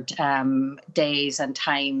offered days and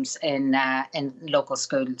times in local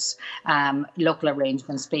schools, local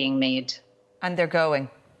arrangements being made. And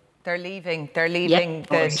they're leaving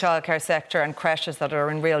the childcare sector and creches that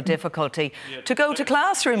are in real difficulty to go to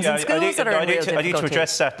classrooms and schools that are in real difficulty. I need to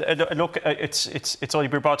address that. Look, it's only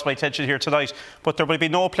been brought to my attention here tonight, but there will be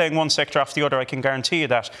no playing one sector after the other, I can guarantee you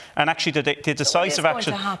that. And actually the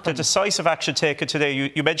decisive action taken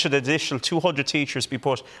today, you mentioned an additional 200 teachers be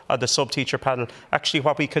put on the sub-teacher panel. Actually,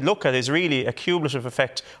 what we can look at is really a cumulative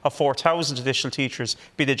effect of 4,000 additional teachers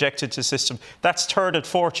being ejected to the system. That's third and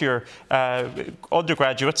fourth year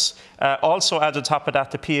undergraduates. Also add on top of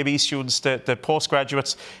that the PME students, the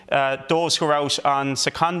postgraduates, those who are out on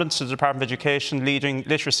secondments to the Department of Education leading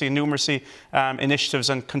literacy and numeracy initiatives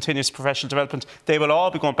and continuous professional development. They will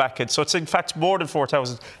all be going back in. So it's in fact more than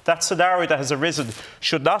 4,000. That scenario that has arisen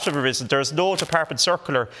should not have arisen. There is no department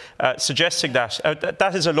circular suggesting that.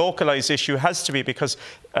 That is a localised issue, has to be, because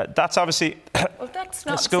that's obviously that's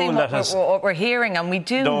not what we're hearing, and we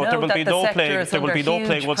do know that the sector is under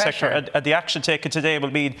huge one sector, and the action taken today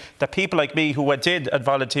will mean that people like me who did and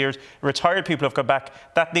volunteered, retired people have come back,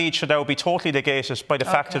 that need should now be totally negated by the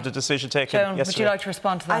fact of the decision taken yesterday. Would you like to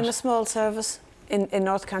respond to that? I'm a small service in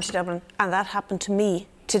North County Dublin, and that happened to me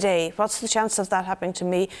today. What's the chance of that happening to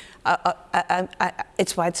me?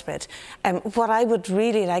 It's widespread. What I would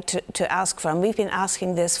really like to ask for, and we've been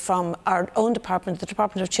asking this from our own department, the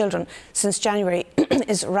Department of Children, since January,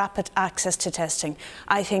 is rapid access to testing.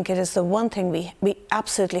 I think it is the one thing we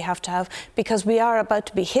absolutely have to have, because we are about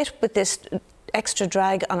to be hit with this extra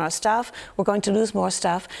drag on our staff. We're going to lose more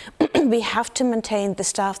staff. We have to maintain the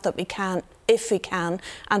staff that we can, if we can,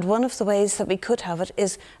 and one of the ways that we could have it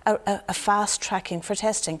is a fast tracking for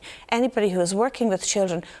testing. Anybody who is working with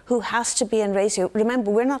children who has to be in ratio, remember,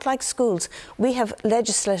 we're not like schools. We have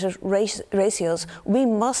legislated ratios. We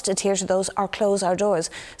must adhere to those or close our doors.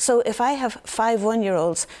 So if I have 5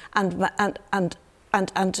 1-year-olds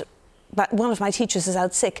but one of my teachers is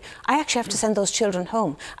out sick, I actually have to send those children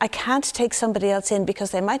home. I can't take somebody else in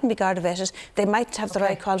because they mightn't be Garda vetted, they mightn't have the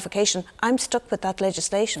right qualification. I'm stuck with that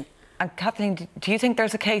legislation. And Kathleen, do you think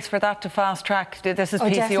there's a case for that to fast track? This is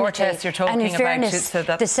PCR tests you're talking about. And in fairness, so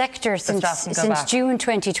that the sector since June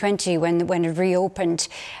 2020, when it reopened,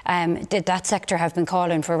 that sector have been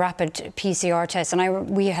calling for rapid PCR tests. And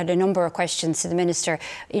we had a number of questions to the Minister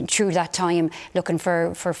through that time, looking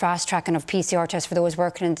for fast tracking of PCR tests for those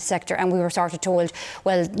working in the sector. And we were sort of told,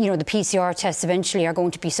 well, you know, the PCR tests eventually are going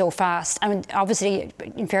to be so fast. And obviously,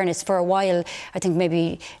 in fairness, for a while, I think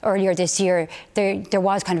maybe earlier this year, there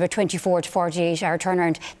was kind of a 24 24 to 48 hour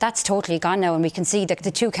turnaround. That's totally gone now, and we can see that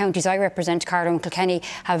the two counties I represent, Carlow and Kilkenny,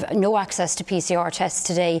 have no access to PCR tests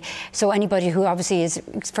today. So anybody who obviously is,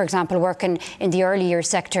 for example, working in the early years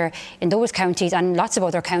sector in those counties and lots of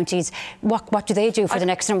other counties, what do they do for the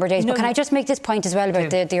next number of days? But can I just make this point as well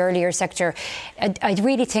about the early years sector? I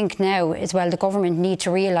really think now as well the government need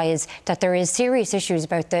to realise that there is serious issues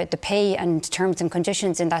about the pay and terms and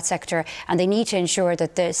conditions in that sector, and they need to ensure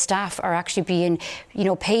that the staff are actually being,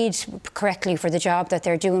 paid correctly for the job that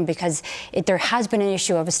they're doing, because there has been an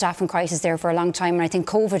issue of a staffing crisis there for a long time, and I think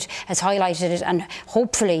COVID has highlighted it, and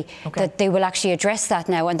hopefully that they will actually address that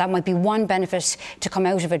now, and that might be one benefit to come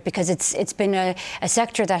out of it, because it's been a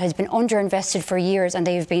sector that has been underinvested for years, and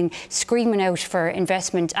they've been screaming out for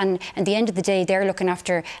investment, and at the end of the day they're looking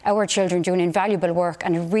after our children doing invaluable work,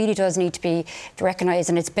 and it really does need to be recognised,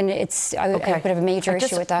 and it's a bit of a major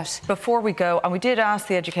issue with that. Before we go, and we did ask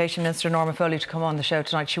the Education Minister Norma Foley to come on the show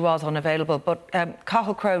tonight, she was unavailable, but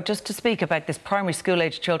Cathal Crowe, just to speak about this, primary school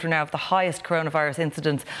age children now have the highest coronavirus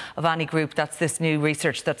incidence of any group. That's this new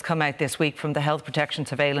research that's come out this week from the Health Protection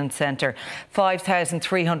Surveillance Centre.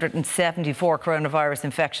 5,374 coronavirus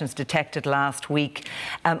infections detected last week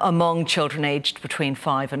among children aged between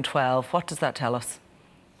 5 and 12. What does that tell us?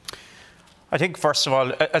 I think, first of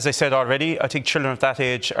all, as I said already, I think children of that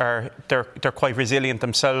age they're quite resilient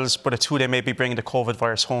themselves, but it's who they may be bringing the COVID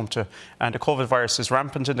virus home to. And the COVID virus is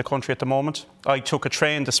rampant in the country at the moment. I took a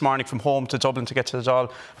train this morning from home to Dublin to get to the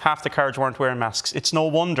Dáil. Half the carriage weren't wearing masks. It's no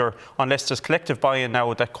wonder, unless there's collective buy-in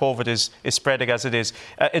now, that COVID is spreading as it is.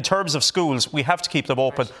 In terms of schools, we have to keep them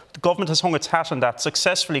open. The government has hung its hat on that,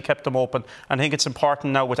 successfully kept them open. And I think it's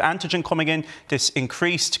important now, with antigen coming in, this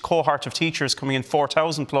increased cohort of teachers coming in,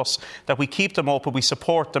 4,000 plus, that we keep them open, we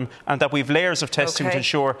support them, and that we've layers of testing to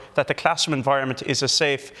ensure that the classroom environment is as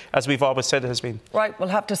safe as we've always said it has been. Right, we'll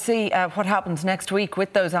have to see what happens next week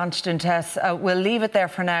with those antigen tests. We'll leave it there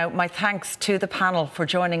for now. My thanks to the panel for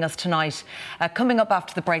joining us tonight. Coming up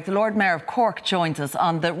after the break, the Lord Mayor of Cork joins us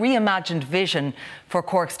on the reimagined vision for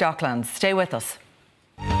Cork's Docklands. Stay with us.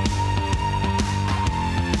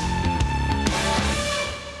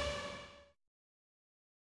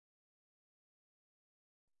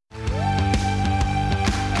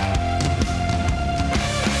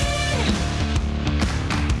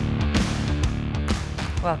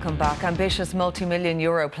 Welcome back. Ambitious multi-million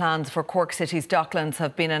euro plans for Cork City's Docklands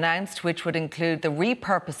have been announced, which would include the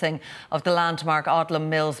repurposing of the landmark Odlum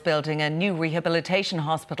Mills building, a new rehabilitation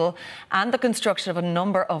hospital, and the construction of a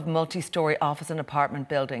number of multi-storey office and apartment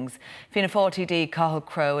buildings. Fianna Fáil TD Cathal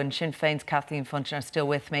Crowe and Sinn Féin's Kathleen Funchion are still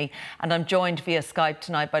with me, and I'm joined via Skype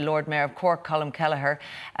tonight by Lord Mayor of Cork, Colm Kelleher.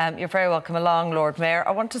 You're very welcome along, Lord Mayor.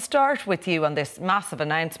 I want to start with you on this massive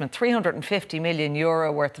announcement, €350 million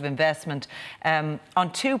worth of investment on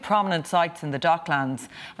two prominent sites in the Docklands.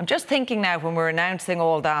 I'm just thinking now, when we're announcing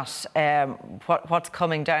all that, what's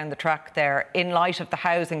coming down the track there, in light of the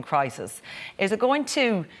housing crisis, is it going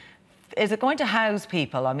to house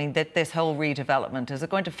people? I mean, this whole redevelopment, is it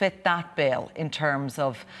going to fit that bill in terms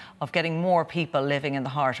of getting more people living in the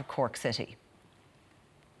heart of Cork City?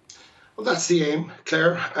 Well, that's the aim,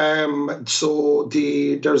 Claire. So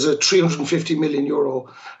there's a €350 million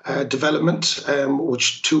development,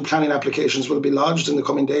 which two planning applications will be lodged in the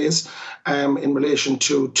coming days in relation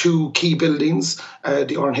to two key buildings,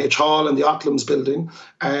 the R&H Hall and the Otlums building.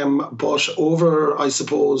 But over, I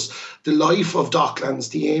suppose, the life of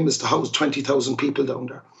Docklands, the aim is to house 20,000 people down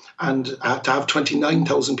there, and to have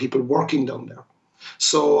 29,000 people working down there.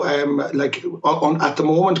 So, at the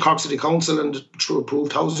moment, Cork City Council and through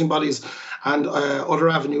approved housing bodies and other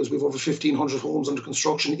avenues, we've over 1,500 homes under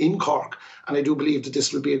construction in Cork. And I do believe that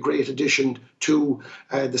this will be a great addition to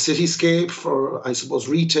the cityscape for, I suppose,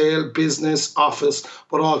 retail, business, office,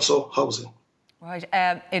 but also housing. Right.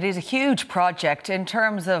 It is a huge project in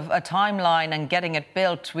terms of a timeline and getting it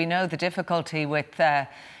built. We know the difficulty with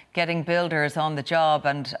getting builders on the job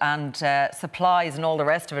and supplies and all the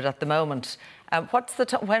rest of it at the moment.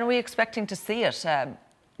 When are we expecting to see it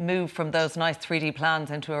move from those nice 3D plans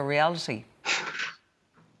into a reality?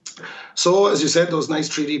 So, as you said, those nice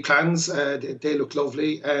 3D plans, they look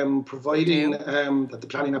lovely, providing that the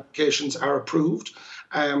planning applications are approved.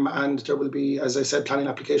 And there will be, as I said, planning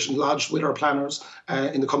applications lodged with our planners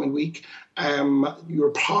in the coming week.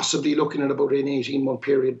 You're possibly looking at about an 18-month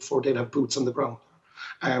period before they'd have boots on the ground.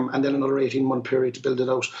 And then another 18-month period to build it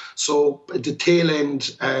out. So at the tail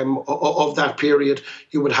end of that period,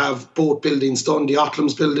 you would have both buildings done, the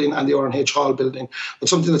Otlums building and the R&H Hall building. But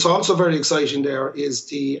something that's also very exciting there is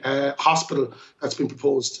the hospital that's been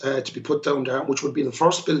proposed to be put down there, which would be the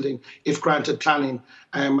first building, if granted planning,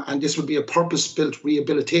 and this would be a purpose-built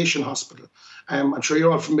rehabilitation hospital. I'm sure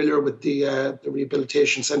you're all familiar with the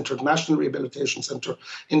rehabilitation centre, the National Rehabilitation Centre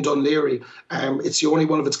in Dún Laoghaire. It's the only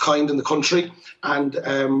one of its kind in the country, and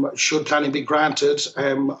should planning be granted,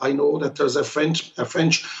 I know that there's a French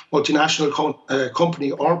multinational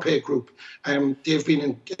company, Orpea Group. They've been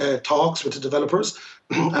in talks with the developers,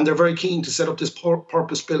 and they're very keen to set up this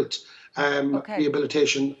purpose-built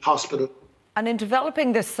rehabilitation hospital. And in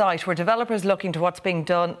developing this site, were developers looking to what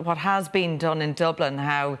has been done in Dublin,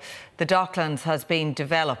 how the Docklands has been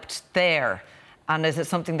developed there? And is it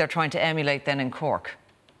something they're trying to emulate then in Cork?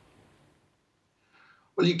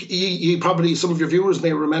 Well, you probably, some of your viewers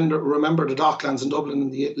may remember the Docklands in Dublin in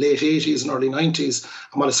the late 80s and early 90s,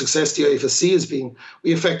 and what a success the IFSC has been.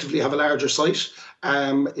 We effectively have a larger site.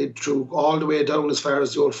 It drew all the way down as far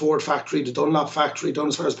as the old Ford factory, the Dunlop factory, down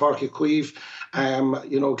as far as Páirc Uí Chaoimh.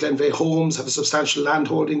 Glenveagh Homes have a substantial land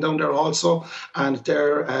holding down there also, and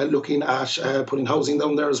they're looking at putting housing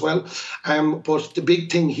down there as well. But the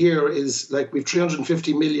big thing here is, like, we've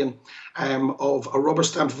 350 million of a rubber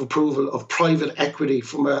stamp of approval of private equity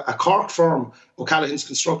from a Cork firm, O'Callaghan's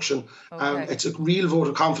Construction. It's a real vote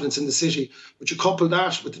of confidence in the city. But you couple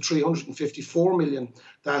that with the 354 million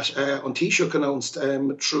that An Taoiseach announced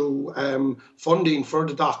through funding for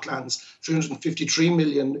the Docklands, 353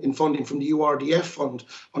 million in funding from the URDF fund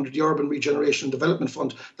under the Urban Regeneration and Development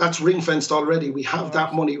Fund. That's ring-fenced already. We have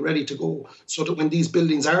that money ready to go, so that when these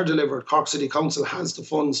buildings are delivered, Cork City Council has the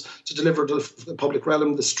funds to deliver the public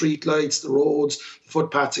realm, the street lights, the roads, the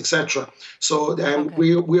footpaths, etc. So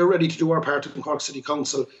we're ready to do our part in Cork City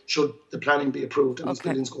Council should the planning be approved and these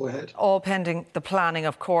buildings go ahead. All pending the planning,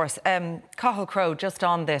 of course. Cathal Crowe, just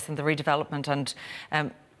on this and the redevelopment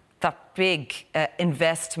and that big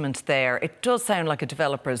investment there, it does sound like a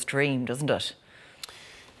developer's dream, doesn't it?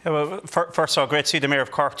 Yeah, well, first of all, great to see the Mayor of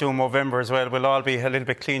Cork doing Movember as well. We'll all be a little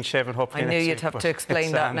bit clean-shaven, hopefully. I knew you'd have to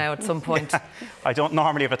explain that now at some point. Yeah, I don't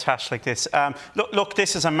normally have a tash like this. Look,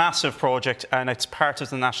 this is a massive project, and it's part of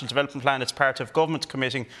the National Development Plan. It's part of government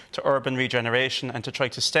committing to urban regeneration and to try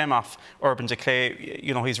to stem off urban decay.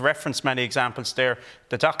 You know, he's referenced many examples there.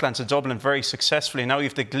 The Docklands of Dublin very successfully. Now you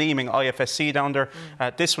have the gleaming IFSC down there.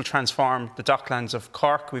 This will transform the Docklands of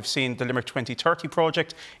Cork. We've seen the Limerick 2030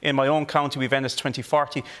 project. In my own county, we've Ennis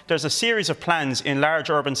 2040. There's a series of plans in large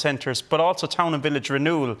urban centres, but also town and village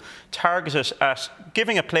renewal, targeted at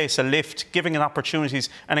giving a place a lift, giving it opportunities,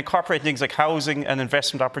 and incorporating things like housing and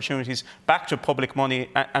investment opportunities back to public money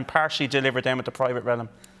and partially deliver them at the private realm.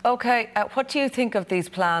 OK, what do you think of these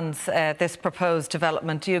plans, this proposed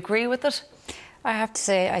development? Do you agree with it? I have to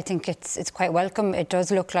say, I think it's quite welcome. It does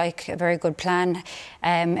look like a very good plan.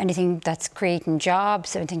 Anything that's creating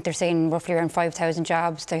jobs, I think they're saying roughly around 5,000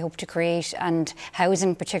 jobs they hope to create, and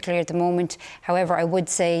housing particularly at the moment. However, I would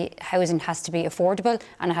say housing has to be affordable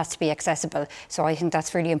and it has to be accessible. So I think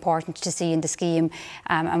that's really important to see in the scheme,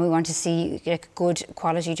 and we want to see good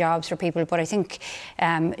quality jobs for people. But I think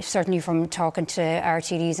certainly from talking to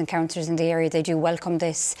RTDs and councillors in the area, they do welcome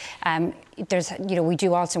this. We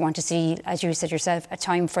do also want to see, as you said yourself, a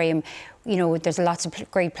time frame. There's lots of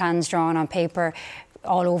great plans drawn on paper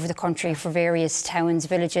all over the country for various towns,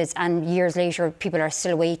 villages, and years later people are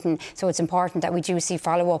still waiting. So it's important that we do see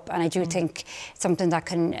follow-up, and I do think something that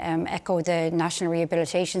can echo the National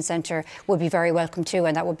Rehabilitation Centre would be very welcome too,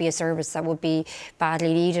 and that would be a service that would be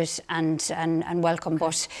badly needed and welcome.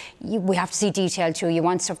 But we have to see detail too. You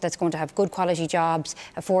want stuff that's going to have good quality jobs,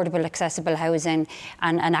 affordable, accessible housing,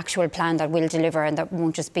 and an actual plan that will deliver and that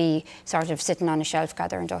won't just be sort of sitting on a shelf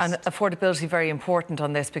gathering dust. And affordability very important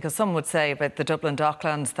on this, because some would say about the Dublin Docklands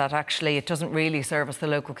that actually it doesn't really service the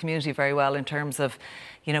local community very well in terms of,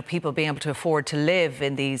 people being able to afford to live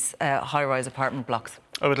in these high-rise apartment blocks.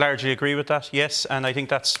 I would largely agree with that, yes, and I think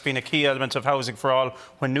that's been a key element of Housing for All.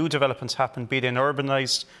 When new developments happen, be it in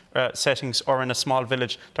urbanised settings or in a small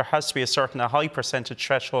village, there has to be a high percentage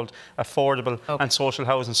threshold, affordable and social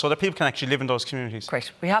housing, so that people can actually live in those communities.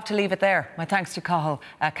 Great. We have to leave it there. My thanks to Cathal,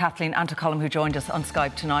 Kathleen and to Colm, who joined us on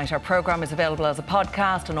Skype tonight. Our programme is available as a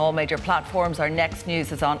podcast on all major platforms. Our next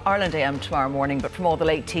news is on Ireland AM tomorrow morning, but from all the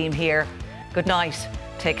late team here, good night.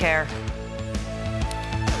 Take care.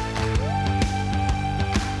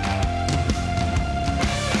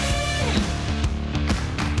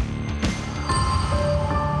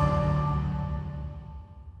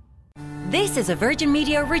 This is a Virgin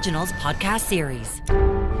Media Originals podcast series.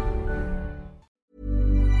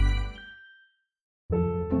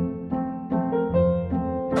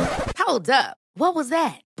 Hold up. What was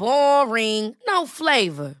that? Boring. No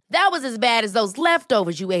flavor. That was as bad as those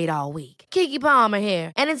leftovers you ate all week. Keke Palmer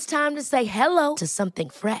here, and it's time to say hello to something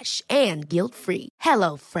fresh and guilt-free.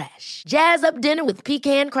 Hello Fresh. Jazz up dinner with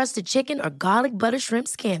pecan-crusted chicken or garlic butter shrimp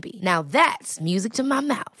scampi. Now that's music to my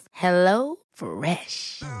mouth. Hello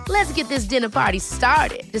Fresh. Let's get this dinner party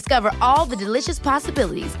started. Discover all the delicious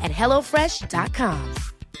possibilities at HelloFresh.com.